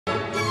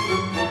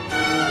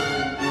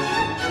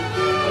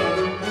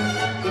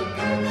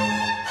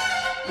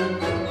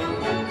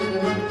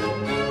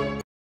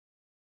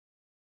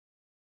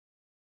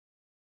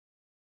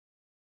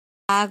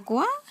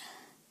Agua,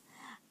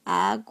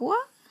 agua.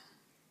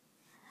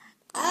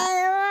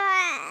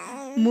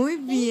 Muy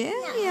bien,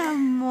 mi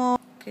amor.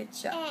 Good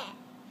job.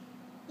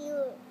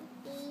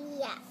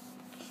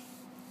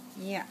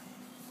 Yeah.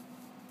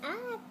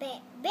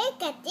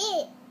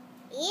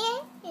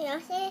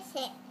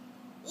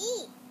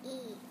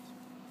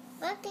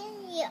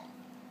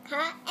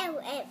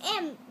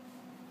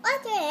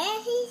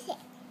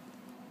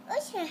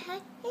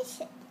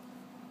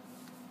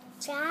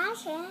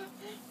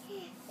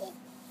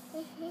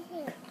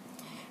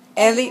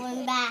 Ellie.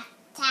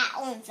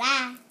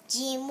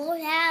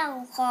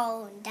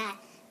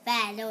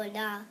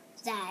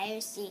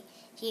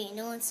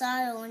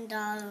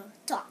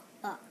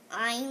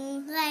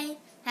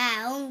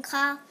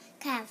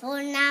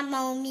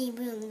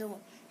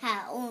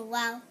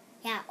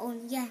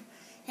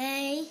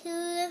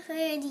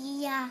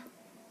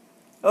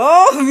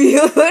 Oh,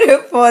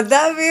 beautiful.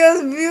 That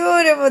feels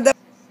beautiful.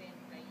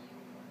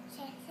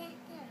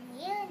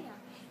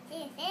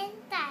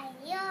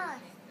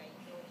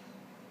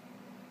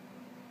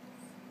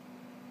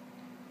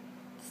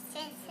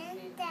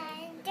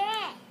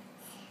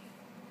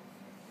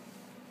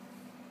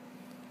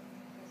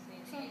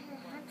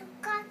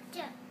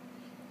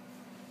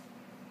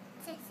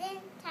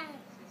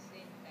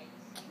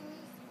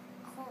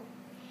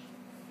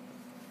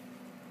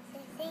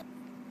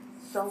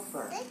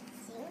 Sulfur.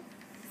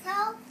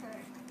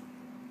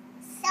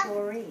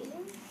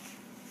 Chlorine.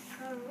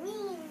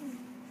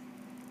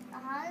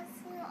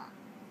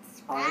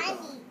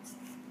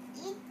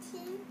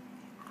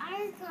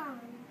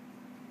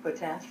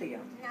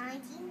 Potassium.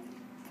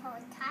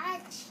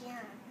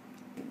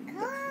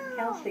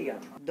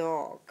 Calcium.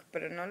 Dog,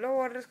 pero no lo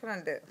borres con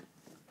el dedo.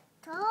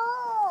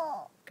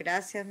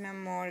 Gracias, mi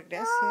amor,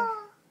 gracias.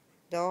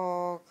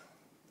 Dog.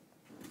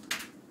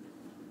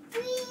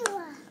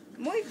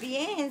 Muy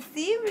bien,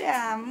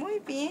 Zebra, muy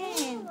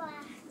bien.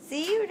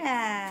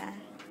 Zebra.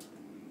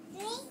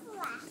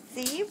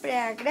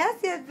 Zebra,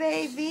 gracias,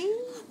 baby.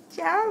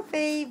 Chao,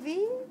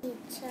 baby.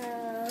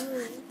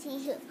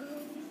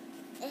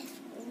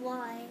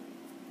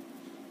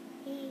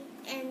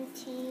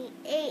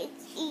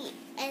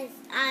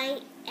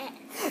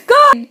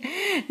 Good.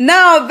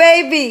 Now,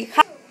 baby.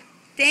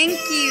 Thank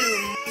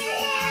you.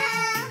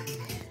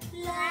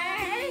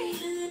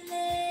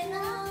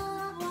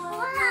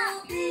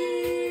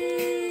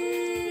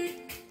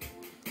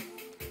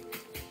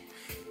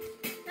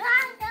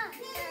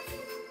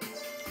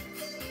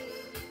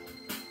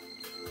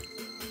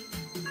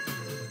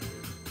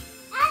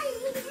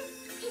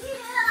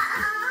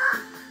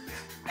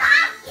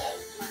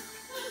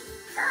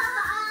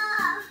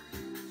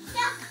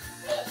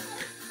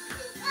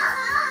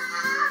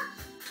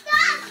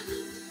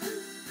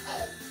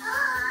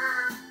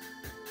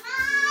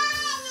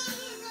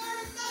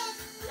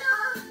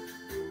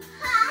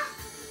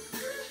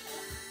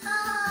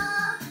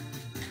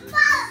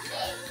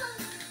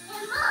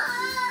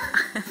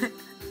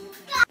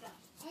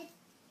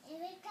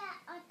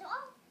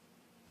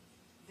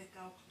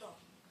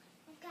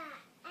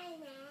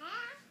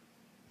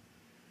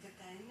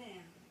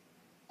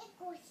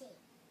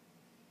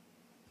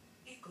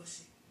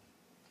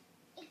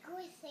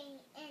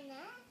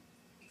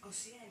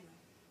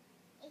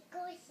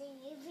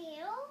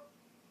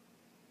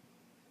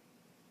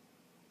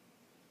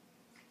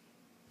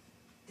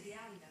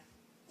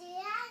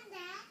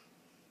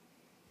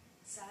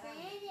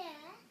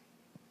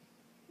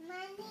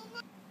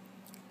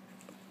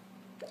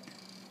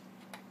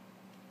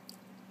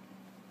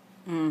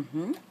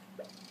 Mm-hmm.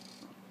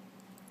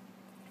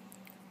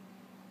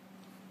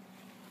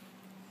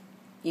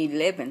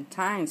 Eleven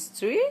times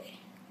 3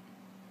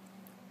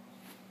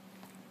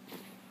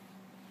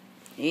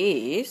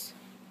 is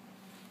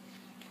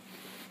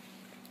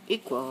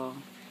equal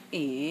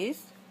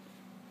is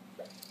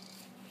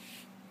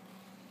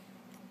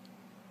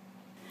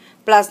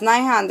plus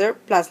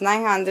 900 plus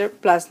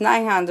 900 plus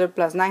 900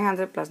 plus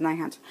 900 plus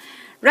 900.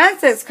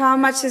 Ramses, how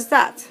much is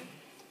that?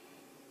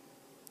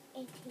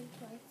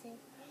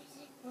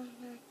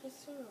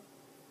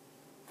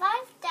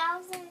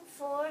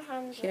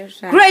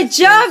 5,400. Great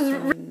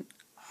job!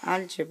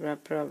 Algebra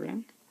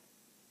problem.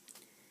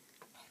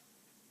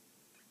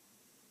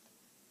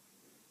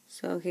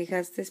 So he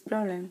has this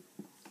problem.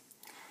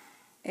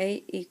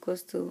 A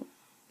equals to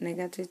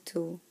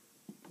 -2,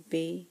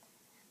 B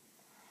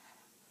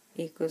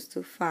equals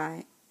to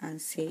 5,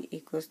 and C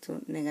equals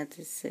to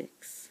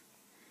 -6.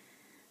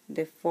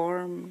 The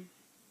form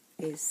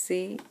is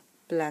C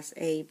plus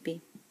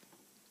AB.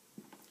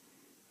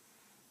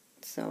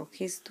 So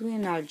he's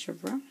doing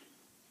algebra.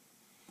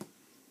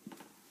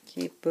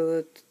 He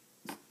put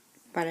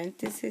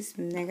parenthesis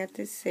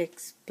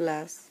 -6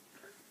 plus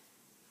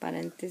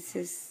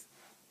parenthesis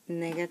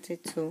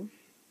 -2.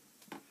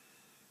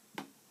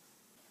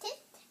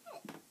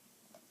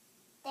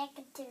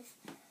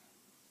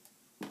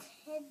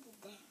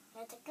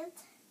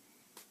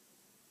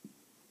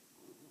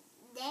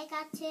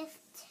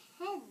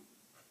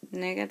 -10.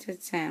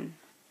 -10.